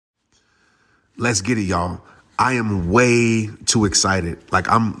Let's get it, y'all. I am way too excited. Like,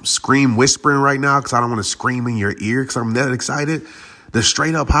 I'm scream whispering right now because I don't want to scream in your ear because I'm that excited. The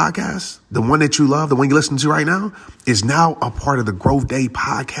Straight Up podcast, the one that you love, the one you're listening to right now, is now a part of the Growth Day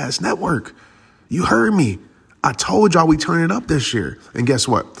Podcast Network. You heard me. I told y'all we turn it up this year. And guess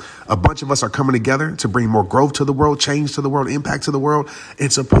what? A bunch of us are coming together to bring more growth to the world, change to the world, impact to the world,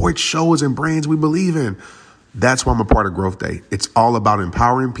 and support shows and brands we believe in. That's why I'm a part of Growth Day. It's all about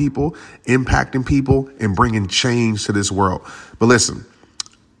empowering people, impacting people, and bringing change to this world. But listen,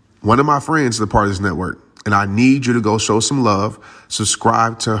 one of my friends is a part of this network, and I need you to go show some love.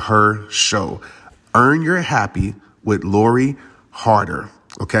 Subscribe to her show. Earn Your Happy with Lori Harder.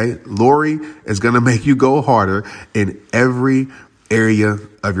 Okay? Lori is going to make you go harder in every area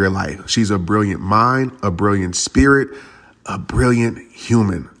of your life. She's a brilliant mind, a brilliant spirit, a brilliant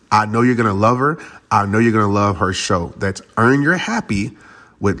human. I know you're going to love her. I know you're going to love her show. That's Earn Your Happy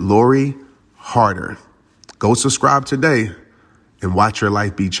with Lori Harder. Go subscribe today and watch your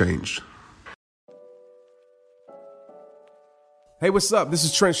life be changed. Hey, what's up? This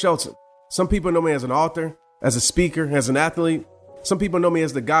is Trent Shelton. Some people know me as an author, as a speaker, as an athlete. Some people know me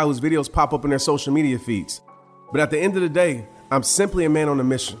as the guy whose videos pop up in their social media feeds. But at the end of the day, I'm simply a man on a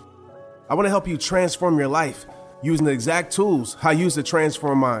mission. I want to help you transform your life using the exact tools I use to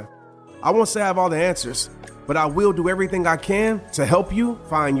transform mine. I won't say I have all the answers, but I will do everything I can to help you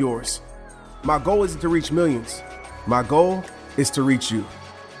find yours. My goal isn't to reach millions. My goal is to reach you.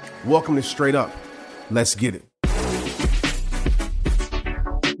 Welcome to Straight Up. Let's get it.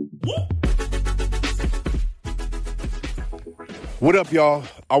 What up, y'all?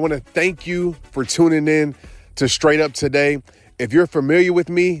 I want to thank you for tuning in to Straight Up today. If you're familiar with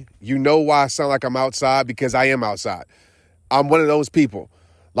me, you know why I sound like I'm outside, because I am outside. I'm one of those people.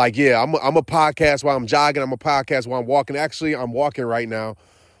 Like, yeah, I'm a podcast while I'm jogging. I'm a podcast while I'm walking. Actually, I'm walking right now.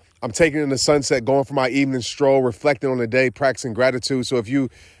 I'm taking in the sunset, going for my evening stroll, reflecting on the day, practicing gratitude. So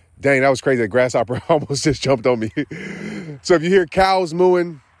dang, that was crazy. The grasshopper almost just jumped on me. So if you hear cows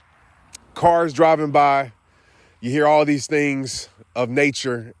mooing, cars driving by, you hear all these things of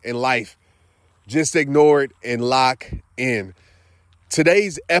nature and life, just ignore it and lock in.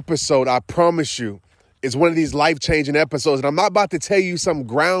 Today's episode, I promise you, is one of these life-changing episodes. And I'm not about to tell you some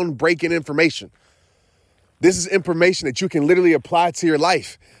groundbreaking information. This is information that you can literally apply to your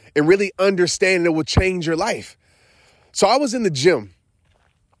life and really understand, and it will change your life. So I was in the gym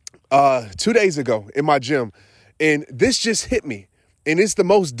 2 days ago in my gym, and this just hit me. And it's the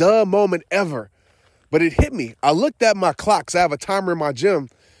most dumb moment ever. But it hit me. I looked at my clock, 'cause I have a timer in my gym,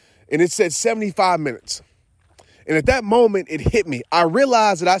 and it said 75 minutes. And at that moment, it hit me. I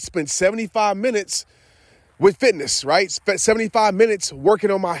realized that I spent 75 minutes with fitness, right? Spent 75 minutes working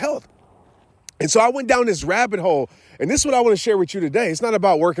on my health. And so I went down this rabbit hole. And this is what I want to share with you today. It's not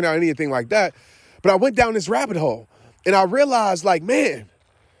about working out or anything like that. But I went down this rabbit hole. And I realized, like, man,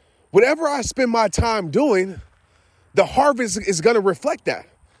 whatever I spend my time doing, the harvest is going to reflect that.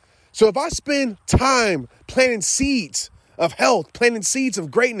 So if I spend time planting seeds of health, planting seeds of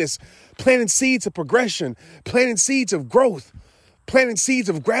greatness, planting seeds of progression, planting seeds of growth, planting seeds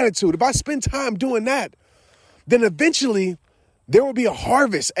of gratitude, if I spend time doing that, then eventually there will be a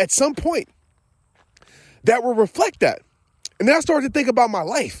harvest at some point that will reflect that. And then I started to think about my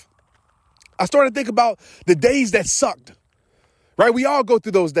life. I started to think about the days that sucked, right? We all go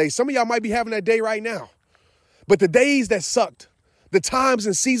through those days. Some of y'all might be having that day right now. But the days that sucked, the times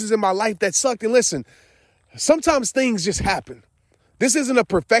and seasons in my life that sucked. And listen, sometimes things just happen. This isn't a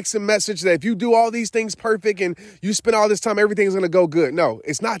perfection message that if you do all these things perfect and you spend all this time, everything's going to go good. No,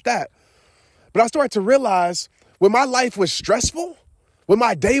 it's not that. But I started to realize when my life was stressful, when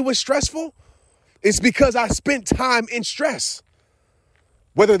my day was stressful, it's because I spent time in stress.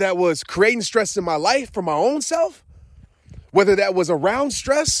 Whether that was creating stress in my life for my own self, whether that was around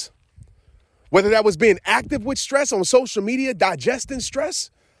stress, whether that was being active with stress on social media, digesting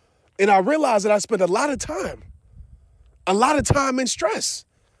stress. And I realized that I spent a lot of time in stress.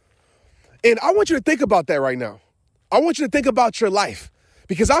 And I want you to think about that right now. I want you to think about your life,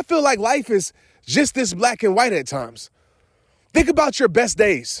 because I feel like life is just this black and white at times. Think about your best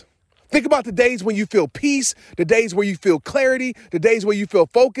days. Think about the days when you feel peace, the days where you feel clarity, the days where you feel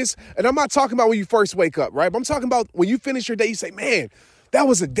focus. And I'm not talking about when you first wake up, right? But I'm talking about when you finish your day, you say, man, that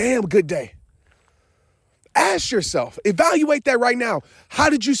was a damn good day. Ask yourself, evaluate that right now. How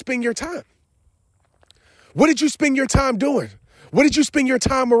did you spend your time? What did you spend your time doing? What did you spend your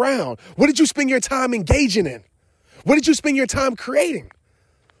time around? What did you spend your time engaging in? What did you spend your time creating?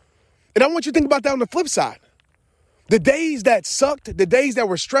 And I want you to think about that on the flip side. The days that sucked, the days that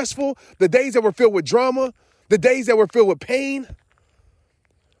were stressful, the days that were filled with drama, the days that were filled with pain.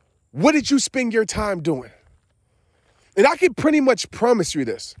 What did you spend your time doing? And I can pretty much promise you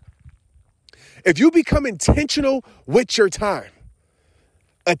this. If you become intentional with your time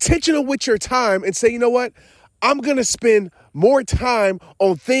and say, you know what? I'm going to spend more time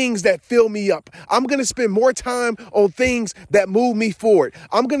on things that fill me up. I'm going to spend more time on things that move me forward.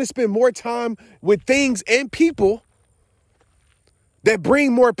 I'm going to spend more time with things and people that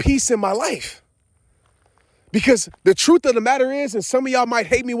bring more peace in my life. Because the truth of the matter is, and some of y'all might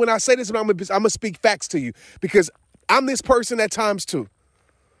hate me when I say this, but I'm going to speak facts to you because I'm this person at times too.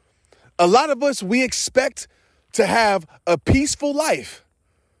 A lot of us, we expect to have a peaceful life,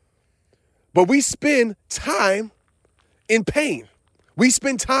 but we spend time in pain. We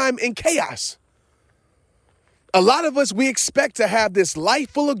spend time in chaos. A lot of us, we expect to have this life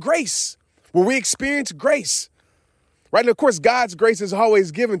full of grace, where we experience grace, right? And of course, God's grace is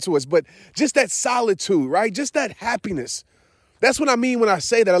always given to us, but just that solitude, right? Just that happiness. That's what I mean when I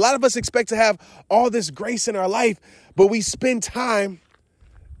say that. A lot of us expect to have all this grace in our life, but we spend time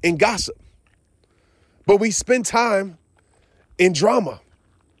in gossip. But we spend time in drama.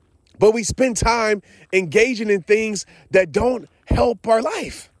 But we spend time engaging in things that don't help our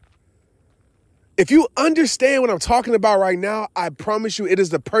life. If you understand what I'm talking about right now, I promise you it is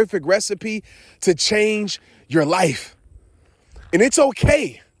the perfect recipe to change your life. And it's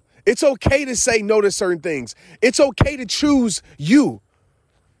okay. It's okay to say no to certain things. It's okay to choose you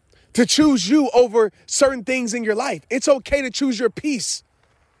over certain things in your life. It's okay to choose your peace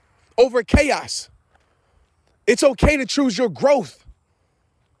over chaos. It's okay to choose your growth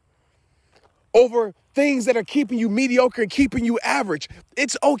over things that are keeping you mediocre and keeping you average.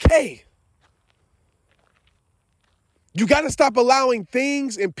 It's okay. You got to stop allowing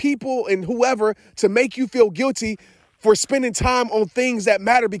things and people and whoever to make you feel guilty for spending time on things that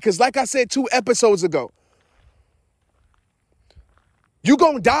matter. Because like I said 2 episodes ago, you're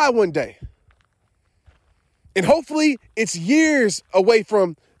going to die one day. And hopefully it's years away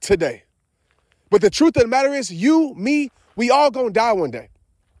from today. But the truth of the matter is you, me, we all going to die one day.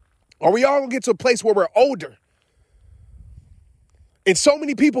 Or we all going to get to a place where we're older. And so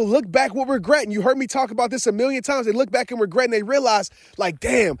many people look back with regret. And you heard me talk about this a million times. They look back and regret and they realize, like,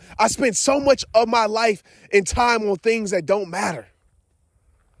 damn, I spent so much of my life and time on things that don't matter.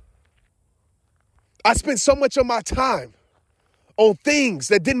 I spent so much of my time on things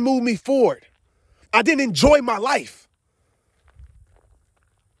that didn't move me forward. I didn't enjoy my life.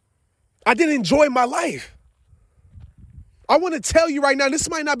 I didn't enjoy my life. I want to tell you right now, this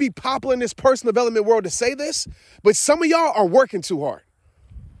might not be popular in this personal development world to say this, but some of y'all are working too hard.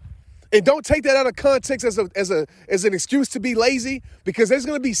 And don't take that out of context as an excuse to be lazy, because there's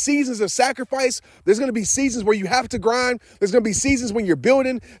going to be seasons of sacrifice. There's going to be seasons where you have to grind. There's going to be seasons when you're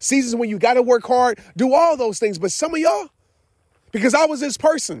building, seasons when you got to work hard, do all those things. But some of y'all, because I was this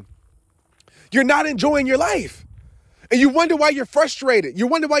person, you're not enjoying your life. And you wonder why you're frustrated. You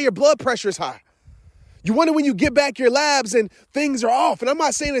wonder why your blood pressure is high. You wonder when you get back your labs and things are off. And I'm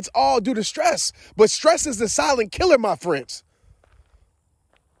not saying it's all due to stress, but stress is the silent killer, my friends.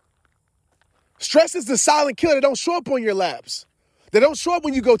 Stress is the silent killer that don't show up on your labs. That don't show up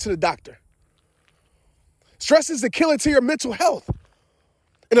when you go to the doctor. Stress is the killer to your mental health.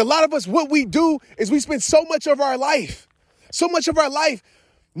 And a lot of us, what we do is we spend so much of our life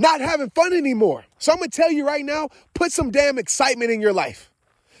not having fun anymore. So I'm going to tell you right now, put some damn excitement in your life.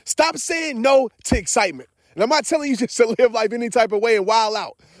 Stop saying no to excitement. And I'm not telling you just to live life any type of way and wild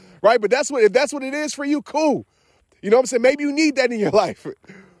out, right? But if that's what it is for you, cool. You know what I'm saying? Maybe you need that in your life.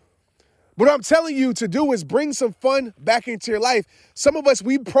 What I'm telling you to do is bring some fun back into your life. Some of us,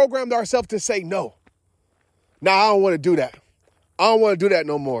 we programmed ourselves to say no. Nah, I don't want to do that. I don't want to do that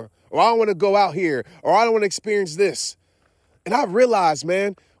no more. Or I don't want to go out here. Or I don't want to experience this. And I realized,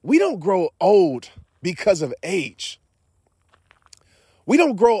 man, we don't grow old because of age. We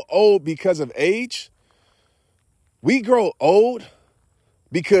don't grow old because of age. We grow old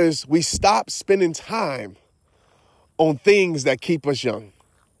because we stop spending time on things that keep us young.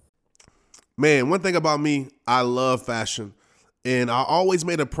 Man, one thing about me, I love fashion. And I always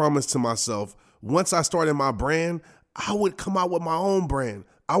made a promise to myself. Once I started my brand, I would come out with my own brand.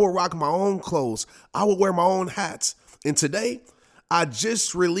 I would rock my own clothes. I would wear my own hats. And today, I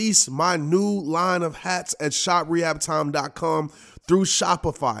just released my new line of hats at shoprehabtime.com through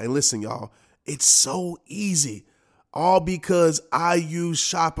Shopify. And listen, y'all, it's so easy. All because I use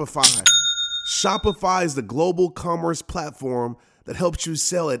Shopify. Shopify is the global commerce platform that helps you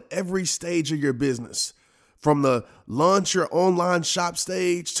sell at every stage of your business. From the launch your online shop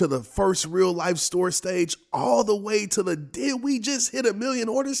stage to the first real life store stage, all the way to the did we just hit 1 million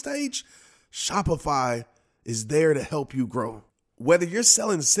order stage? Shopify is there to help you grow. Whether you're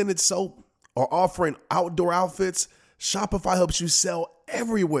selling scented soap or offering outdoor outfits, Shopify helps you sell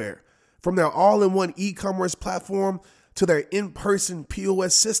everywhere. From their all-in-one e-commerce platform to their in-person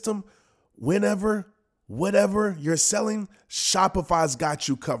POS system, whenever, whatever you're selling, Shopify's got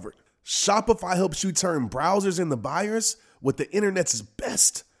you covered. Shopify helps you turn browsers into buyers with the internet's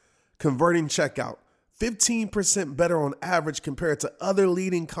best converting checkout. 15% better on average compared to other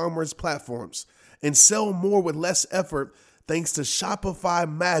leading commerce platforms. And sell more with less effort thanks to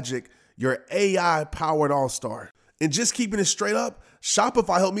Shopify Magic, your AI-powered all-star. And just keeping it straight up,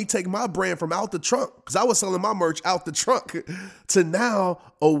 Shopify helped me take my brand from out the trunk, because I was selling my merch out the trunk, to now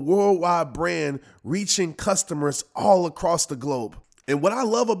a worldwide brand reaching customers all across the globe. And what I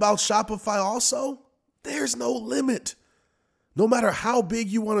love about Shopify also, there's no limit. No matter how big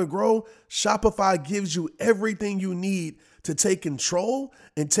you want to grow, Shopify gives you everything you need to take control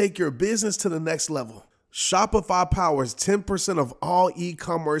and take your business to the next level. Shopify powers 10% of all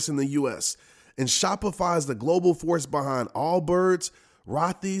e-commerce in the U.S., and Shopify is the global force behind Allbirds,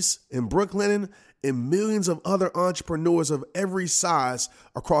 Rothy's, and Brooklinen, and millions of other entrepreneurs of every size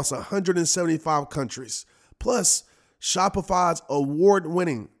across 175 countries. Plus, Shopify's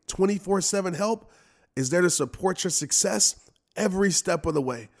award-winning 24/7 help is there to support your success every step of the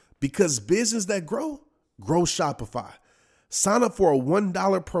way. Because business that grow Shopify. Sign up for a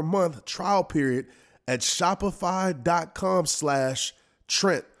 $1 per month trial period at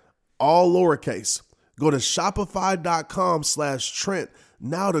shopify.com/Trent, all lowercase. Go to shopify.com/Trent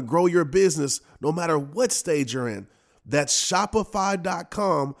now to grow your business no matter what stage you're in. That's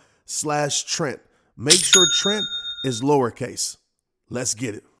shopify.com/Trent. Make sure Trent is lowercase. Let's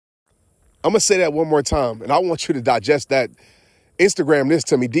get it. I'm going to say that one more time, and I want you to digest that. Instagram this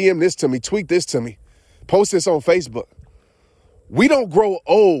to me, DM this to me, tweet this to me, post this on Facebook. We don't grow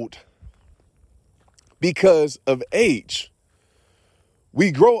old because of age.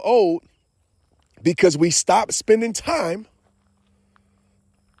 We grow old because we stop spending time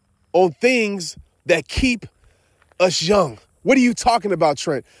on things that keep us young. What are you talking about,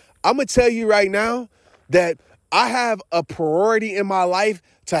 Trent? I'm going to tell you right now that I have a priority in my life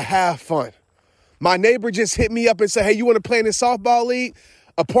to have fun. My neighbor just hit me up and said, hey, you want to play in this softball league?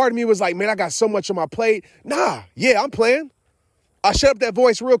 A part of me was like, man, I got so much on my plate. Nah, yeah, I'm playing. I shut up that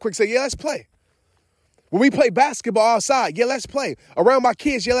voice real quick, say, yeah, let's play. When we play basketball outside, yeah, let's play. Around my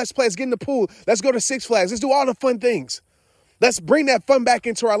kids, yeah, let's play. Let's get in the pool. Let's go to Six Flags. Let's do all the fun things. Let's bring that fun back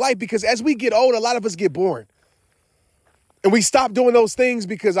into our life, because as we get old, a lot of us get bored. And we stop doing those things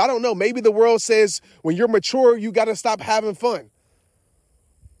because, I don't know, maybe the world says when you're mature, you got to stop having fun.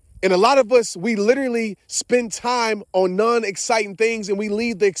 And a lot of us, we literally spend time on non-exciting things, and we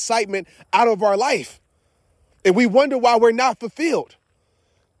leave the excitement out of our life. And we wonder why we're not fulfilled.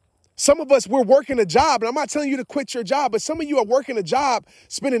 Some of us, we're working a job, and I'm not telling you to quit your job, but some of you are working a job,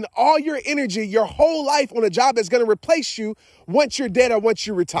 spending all your energy, your whole life on a job that's going to replace you once you're dead or once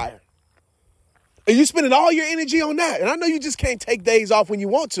you retire. And you're spending all your energy on that. And I know you just can't take days off when you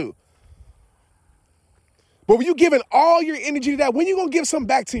want to. But when you're giving all your energy to that, when are you going to give something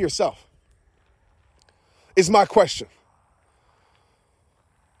back to yourself? Is my question.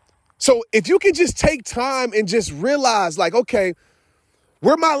 So if you can just take time and just realize, like, okay,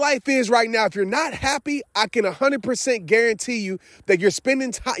 where my life is right now, if you're not happy, I can 100% guarantee you that you're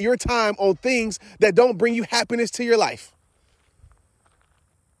spending your time on things that don't bring you happiness to your life.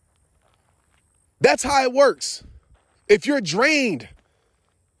 That's how it works. If you're drained,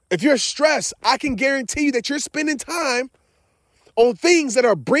 if you're stressed, I can guarantee you that you're spending time on things that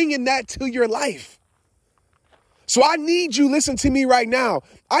are bringing that to your life. So I need you, listen to me right now.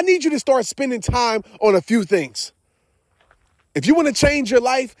 I need you to start spending time on a few things. If you want to change your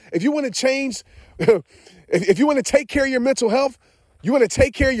life, if you want to change, if you want to take care of your mental health, you want to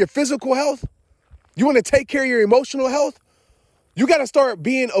take care of your physical health, you want to take care of your emotional health, you got to start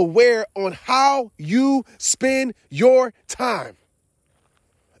being aware on how you spend your time.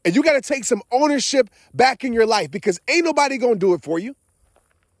 And you got to take some ownership back in your life, because ain't nobody going to do it for you.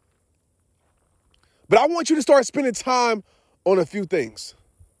 But I want you to start spending time on a few things.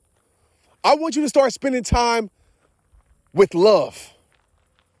 I want you to start spending time with love.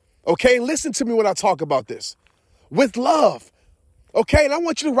 Okay? Listen to me when I talk about this. With love. Okay? And I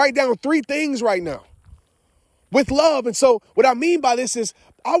want you to write down 3 things right now. With love. And so what I mean by this is,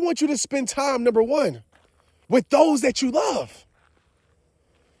 I want you to spend time, number 1, with those that you love.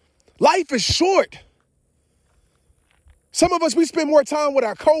 Life is short. Some of us, we spend more time with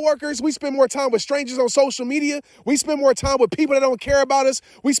our coworkers. We spend more time with strangers on social media. We spend more time with people that don't care about us.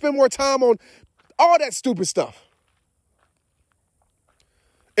 We spend more time on all that stupid stuff.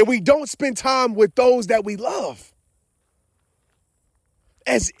 And we don't spend time with those that we love.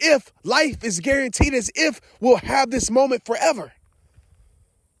 as if life is guaranteed, as if we'll have this moment forever.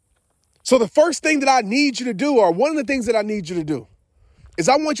 So the first thing that I need you to do, or one of the things that I need you to do, is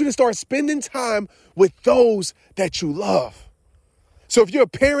I want you to start spending time with those that you love. So if you're a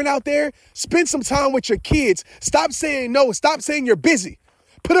parent out there, spend some time with your kids. Stop saying no. Stop saying you're busy.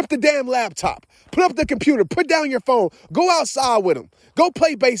 Put up the damn laptop. Put up the computer. Put down your phone. Go outside with them. Go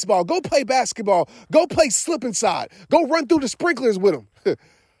play baseball. Go play basketball. Go play slip and slide. Go run through the sprinklers with them.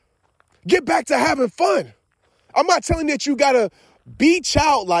 Get back to having fun. I'm not telling you that you got to be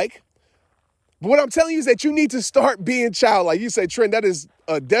childlike. But what I'm telling you is that you need to start being childlike. You say, Trent, that is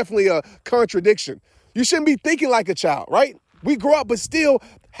definitely a contradiction. You shouldn't be thinking like a child, right? We grow up, but still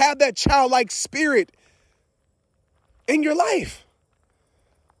have that childlike spirit in your life.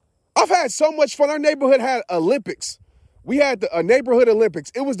 I've had so much fun. Our neighborhood had Olympics. We had a neighborhood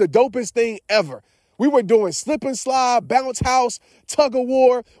Olympics. It was the dopest thing ever. We were doing slip and slide, bounce house, tug of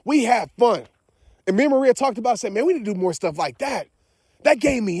war. We had fun. And me and Maria talked about saying, man, we need to do more stuff like that. That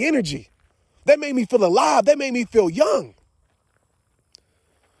gave me energy. That made me feel alive. That made me feel young.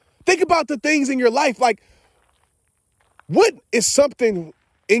 Think about the things in your life. Like, what is something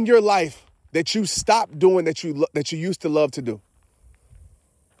in your life that you stopped doing that you used to love to do?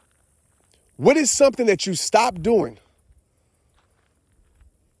 What is something that you stopped doing?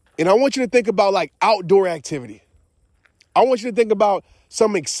 And I want you to think about like outdoor activity. I want you to think about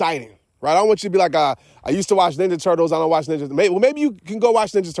something exciting, right? I don't want you to be like, I used to watch Ninja Turtles. I don't watch Ninja. Maybe you can go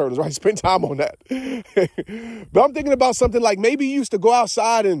watch Ninja Turtles, right? Spend time on that. But I'm thinking about something like maybe you used to go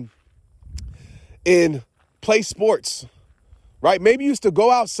outside and play sports, right? Maybe you used to go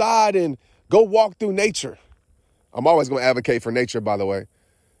outside and go walk through nature. I'm always going to advocate for nature, by the way,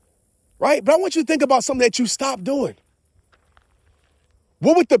 right? But I want you to think about something that you stopped doing.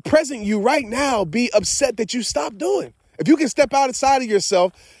 What would the present you right now be upset that you stopped doing? If you can step outside of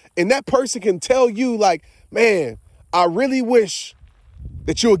yourself and that person can tell you like, man, I really wish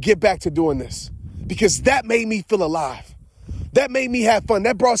that you would get back to doing this because that made me feel alive. That made me have fun.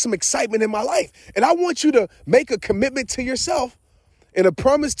 That brought some excitement in my life. And I want you to make a commitment to yourself and a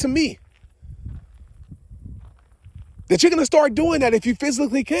promise to me that you're going to start doing that if you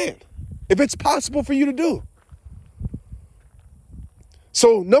physically can, if it's possible for you to do.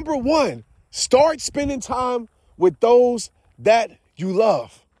 So number one, start spending time with those that you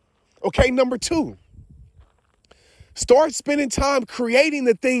love. Okay, number two, start spending time creating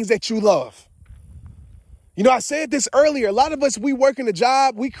the things that you love. You know, I said this earlier. A lot of us, we work in a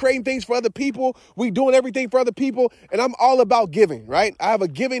job, we creating things for other people, we doing everything for other people, and I'm all about giving, right? I have a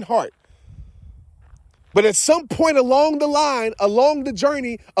giving heart. But at some point along the line, along the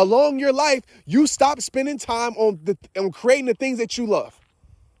journey, along your life, you stop spending time on creating the things that you love.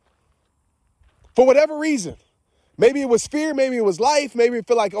 For whatever reason. Maybe it was fear, maybe it was life, maybe you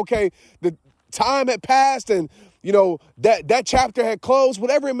feel like, okay, the time had passed and, you know, that chapter had closed,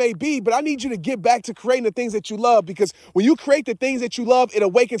 whatever it may be. But I need you to get back to creating the things that you love, because when you create the things that you love, it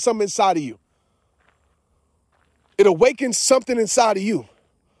awakens something inside of you. It awakens something inside of you.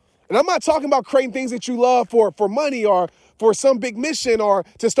 And I'm not talking about creating things that you love for money or for some big mission or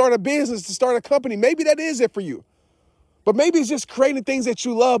to start a business, to start a company. Maybe that is it for you. But maybe it's just creating things that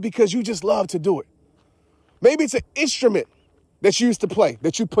you love because you just love to do it. Maybe it's an instrument that you used to play,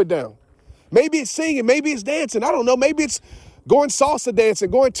 that you put down. Maybe it's singing, maybe it's dancing. I don't know. Maybe it's going salsa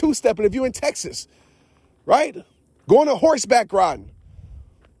dancing, going two-stepping if you're in Texas, right? Going to horseback riding,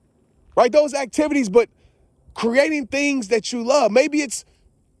 right? Those activities, but creating things that you love. Maybe it's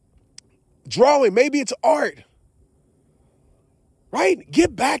drawing, maybe it's art, right?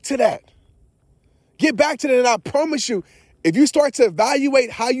 Get back to that. Get back to that, and I promise you, if you start to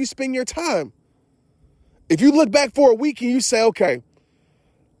evaluate how you spend your time, if you look back for a week and you say, okay,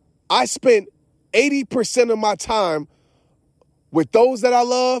 I spent 80% of my time with those that I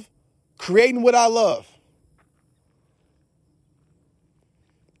love, creating what I love,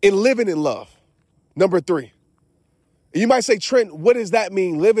 and living in love. Number three. And you might say, Trent, what does that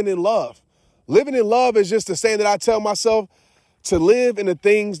mean, living in love? Living in love is just the saying that I tell myself to live in the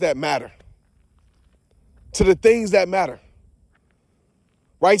things that matter. To the things that matter,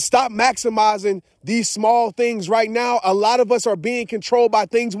 right? Stop maximizing these small things right now. A lot of us are being controlled by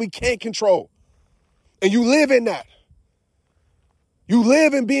things we can't control. And you live in that. You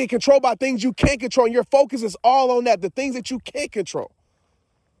live in being controlled by things you can't control. And your focus is all on that, the things that you can't control.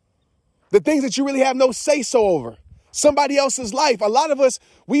 The things that you really have no say-so over. Somebody else's life. A lot of us,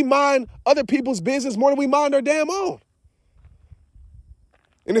 we mind other people's business more than we mind our damn own.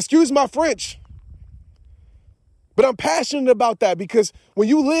 And excuse my French, but I'm passionate about that, because when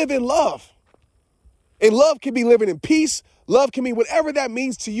you live in love, and love can be living in peace, Love can mean whatever that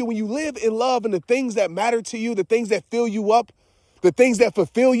means to you. When you live in love and the things that matter to you, the things that fill you up, the things that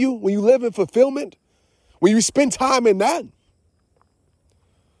fulfill you, when you live in fulfillment, when you spend time in that,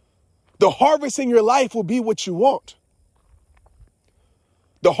 the harvest in your life will be what you want.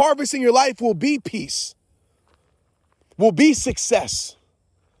 The harvest in your life will be peace, will be success,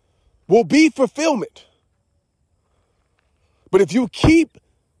 will be fulfillment. But if you keep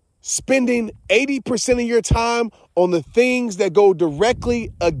spending 80% of your time on the things that go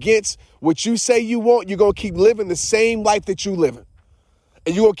directly against what you say you want, you're going to keep living the same life that you living.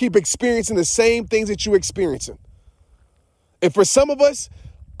 And you're going to keep experiencing the same things that you're experiencing. And for some of us,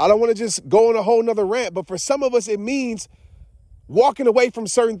 I don't want to just go on a whole nother rant, but for some of us, it means walking away from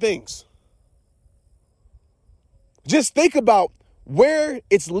certain things. Just think about where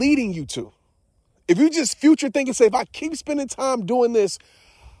it's leading you to. If you just future think and say, if I keep spending time doing this,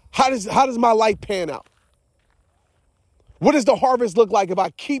 how does my life pan out? What does the harvest look like if I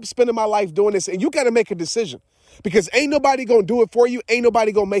keep spending my life doing this? And you got to make a decision, because ain't nobody going to do it for you. Ain't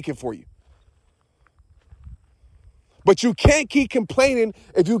nobody going to make it for you. But you can't keep complaining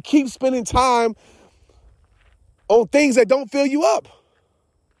if you keep spending time on things that don't fill you up.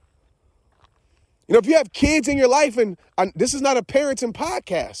 You know, if you have kids in your life, and this is not a parenting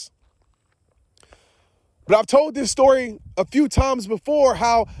podcast, but I've told this story a few times before,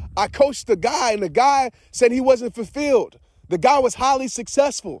 how I coached a guy and the guy said he wasn't fulfilled. The guy was highly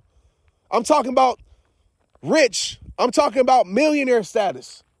successful. I'm talking about rich. I'm talking about millionaire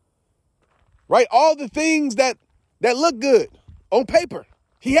status, right? All the things that look good on paper.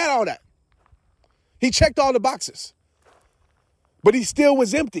 He had all that. He checked all the boxes, but he still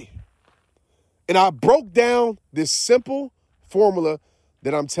was empty. And I broke down this simple formula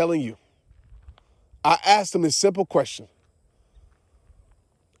that I'm telling you. I asked him this simple question.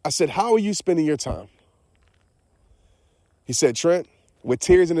 I said, how are you spending your time? He said, Trent, with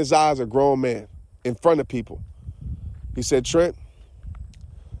tears in his eyes, a grown man in front of people. He said, Trent,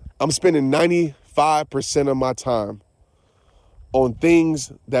 I'm spending 95% of my time on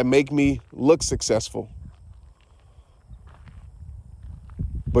things that make me look successful,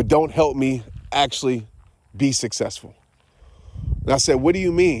 but don't help me actually be successful. And I said, what do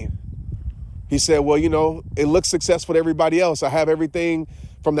you mean? He said, well, you know, it looks successful to everybody else. I have everything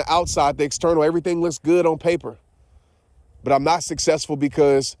from the outside, the external, everything looks good on paper. But I'm not successful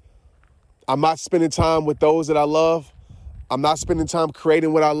because I'm not spending time with those that I love. I'm not spending time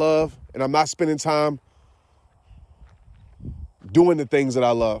creating what I love. And I'm not spending time doing the things that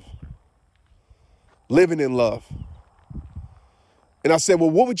I love, living in love. And I said, well,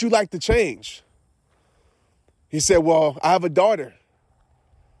 what would you like to change? He said, well, I have a daughter.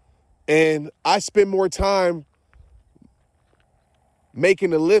 And I spend more time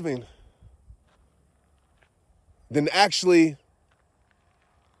making a living than actually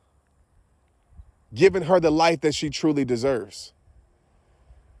giving her the life that she truly deserves.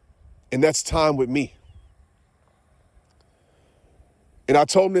 And that's time with me. And I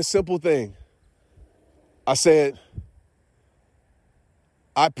told him this simple thing. I said,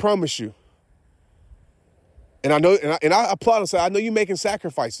 I promise you. And I know, and I applaud and say, I know you're making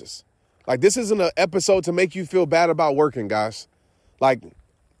sacrifices. Like, this isn't an episode to make you feel bad about working, guys. Like,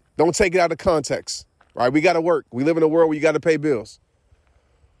 don't take it out of context, right? We got to work. We live in a world where you got to pay bills.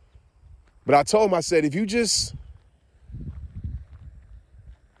 But I told him, I said, if you just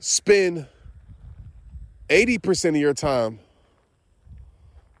spend 80% of your time,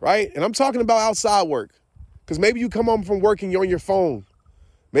 right? And I'm talking about outside work, because maybe you come home from work and you're on your phone.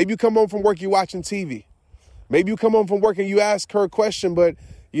 Maybe you come home from work, you're watching TV. Maybe you come home from work and you ask her a question, but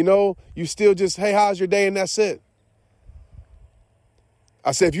you know, you still just, hey, how's your day? And that's it.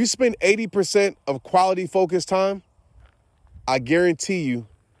 I said, if you spend 80% of quality focused time, I guarantee you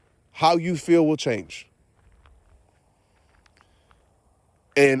how you feel will change.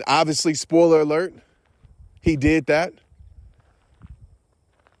 And obviously, spoiler alert, he did that.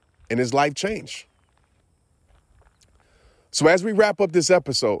 And his life changed. So as we wrap up this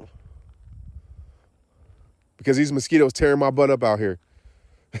episode, because these mosquitoes tearing my butt up out here.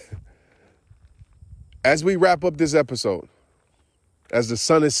 As we wrap up this episode, as the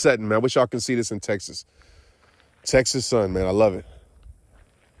sun is setting, man, I wish y'all can see this in Texas. Texas sun, man, I love it.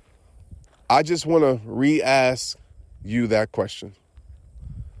 I just want to re-ask you that question.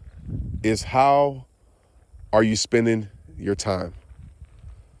 Is how are you spending your time?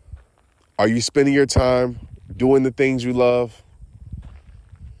 Are you spending your time doing the things you love?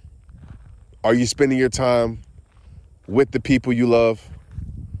 Are you spending your time with the people you love?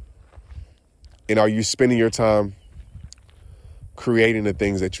 And are you spending your time creating the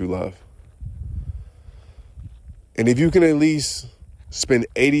things that you love? And if you can at least spend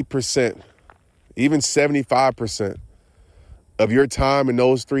 80%, even 75% of your time in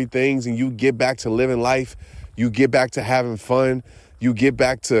those three things, and you get back to living life, you get back to having fun, you get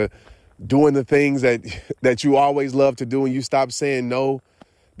back to doing the things that you always love to do, and you stop saying no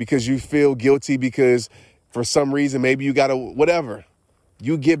because you feel guilty because for some reason, maybe you got to, whatever.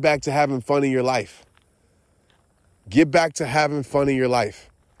 You get back to having fun in your life. Get back to having fun in your life.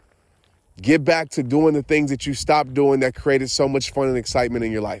 Get back to doing the things that you stopped doing that created so much fun and excitement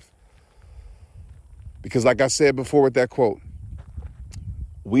in your life. Because like I said before with that quote,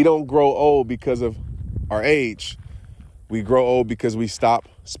 we don't grow old because of our age. We grow old because we stop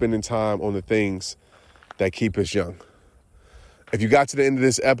spending time on the things that keep us young. If you got to the end of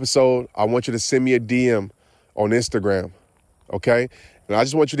this episode, I want you to send me a DM on Instagram, okay? And I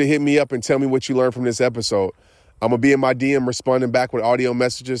just want you to hit me up and tell me what you learned from this episode. I'm going to be in my DM responding back with audio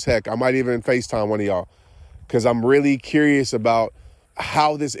messages. Heck, I might even FaceTime one of y'all because I'm really curious about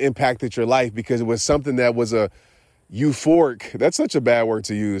how this impacted your life, because it was something that was a euphoric. That's such a bad word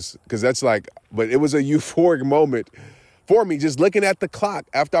to use because that's like, but it was a euphoric moment for me, just looking at the clock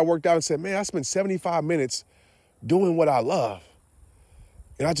after I worked out and said, man, I spent 75 minutes doing what I love.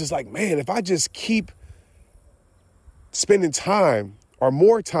 And I just like, man, if I just keep spending time or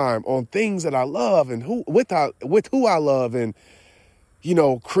more time on things that I love and with who I love and, you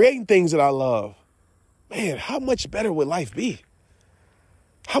know, creating things that I love, man, how much better would life be?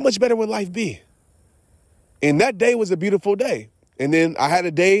 How much better would life be? And that day was a beautiful day. And then I had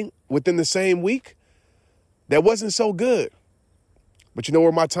a day within the same week that wasn't so good. But you know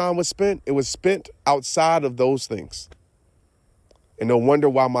where my time was spent? It was spent outside of those things. And no wonder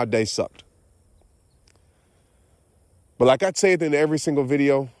why my day sucked. But like I say at the end of every single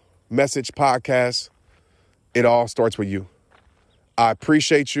video, message, podcast, it all starts with you. I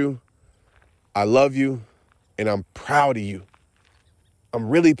appreciate you. I love you. And I'm proud of you. I'm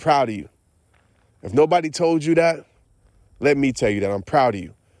really proud of you. If nobody told you that, let me tell you that I'm proud of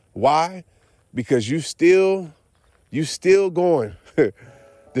you. Why? Because you still going.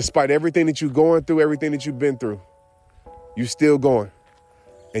 Despite everything that you're going through, everything that you've been through, you still going.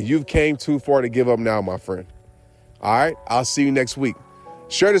 And you've came too far to give up now, my friend. All right, I'll see you next week.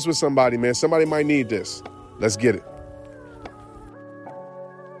 Share this with somebody, man. Somebody might need this. Let's get it.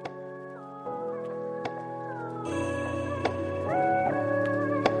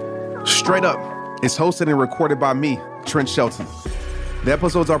 Straight Up is hosted and recorded by me, Trent Shelton. The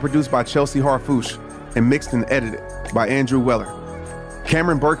episodes are produced by Chelsea Harfouche and mixed and edited by Andrew Weller.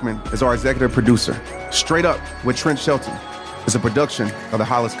 Cameron Berkman is our executive producer. Straight Up with Trent Shelton is a production of the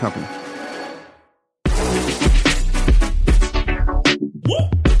Hollis Company.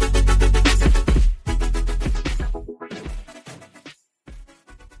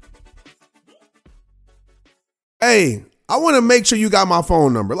 Hey, I want to make sure you got my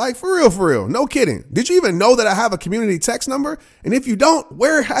phone number. Like, for real. No kidding. Did you even know that I have a community text number? And if you don't,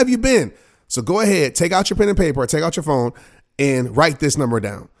 where have you been? So go ahead, take out your pen and paper, or take out your phone and write this number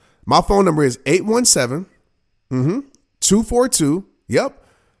down. My phone number is 817-242,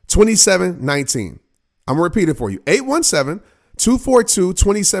 2719. I'm going to repeat it for you.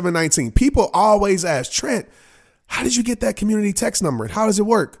 817-242-2719. People always ask, Trent, how did you get that community text number? How does it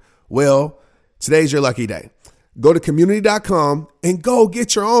work? Well, today's your lucky day. Go to community.com and go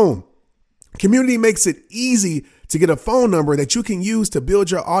get your own. Community makes it easy to get a phone number that you can use to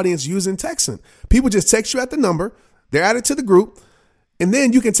build your audience using texting. People just text you at the number, they're added to the group, and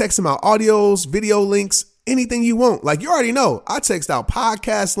then you can text them out audios, video links, anything you want. Like you already know, I text out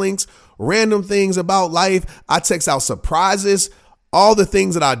podcast links, random things about life. I text out surprises, all the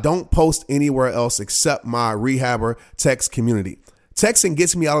things that I don't post anywhere else except my Rehabber text community. Texting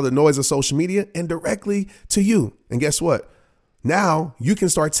gets me out of the noise of social media and directly to you. And guess what? Now you can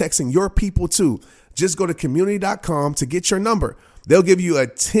start texting your people too. Just go to community.com to get your number. They'll give you a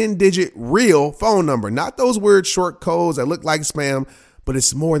 10-digit real phone number, not those weird short codes that look like spam, but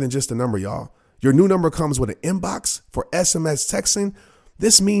it's more than just a number, y'all. Your new number comes with an inbox for SMS texting.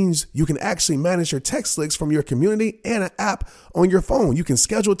 This means you can actually manage your text links from your community and an app on your phone. You can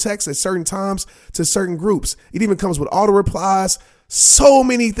schedule texts at certain times to certain groups. It even comes with auto replies. So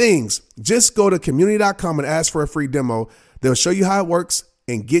many things. Just go to community.com and ask for a free demo. They'll show you how it works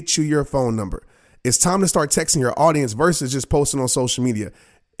and get you your phone number. It's time to start texting your audience versus just posting on social media.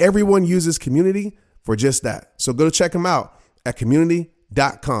 Everyone uses Community for just that. So go to check them out at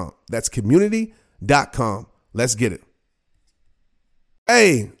community.com. That's community.com. Let's get it.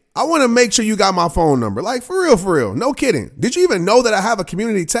 Hey, I want to make sure you got my phone number. Like, for real. No kidding. Did you even know that I have a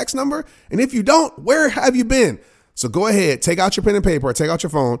community text number? And if you don't, where have you been? So go ahead, take out your pen and paper, or take out your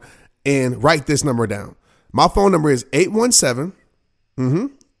phone and write this number down. My phone number is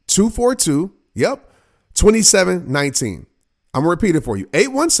 817-242, 2719. I'm going to repeat it for you.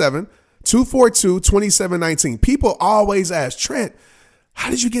 817-242-2719. People always ask, Trent, how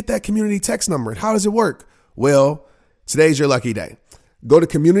did you get that community text number? And how does it work? Well, today's your lucky day. Go to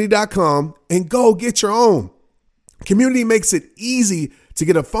community.com and go get your own. Community makes it easy to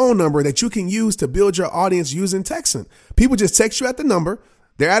get a phone number that you can use to build your audience using texting. People just text you at the number.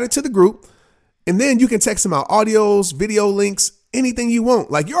 They're added to the group. And then you can text them out audios, video links, anything you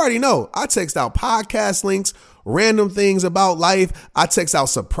want. Like you already know, I text out podcast links, random things about life. I text out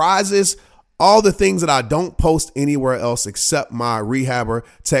surprises, all the things that I don't post anywhere else except my Rehabber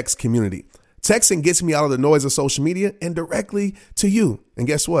text community. Texting gets me out of the noise of social media and directly to you. And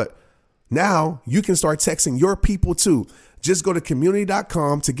guess what? Now you can start texting your people too. Just go to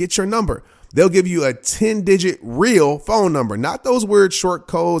community.com to get your number. They'll give you a 10-digit real phone number, not those weird short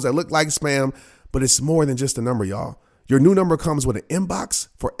codes that look like spam, but it's more than just a number, y'all. Your new number comes with an inbox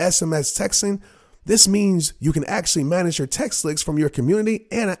for SMS texting. This means you can actually manage your text lists from your community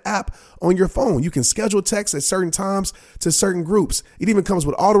and an app on your phone. You can schedule texts at certain times to certain groups. It even comes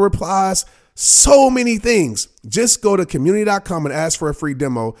with auto replies, so many things. Just go to community.com and ask for a free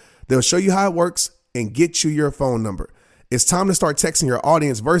demo. They'll show you how it works and get you your phone number. It's time to start texting your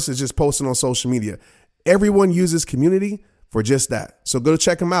audience versus just posting on social media. Everyone uses community for just that. So go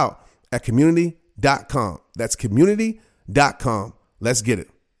check them out at community.com. That's community.com. Let's get it.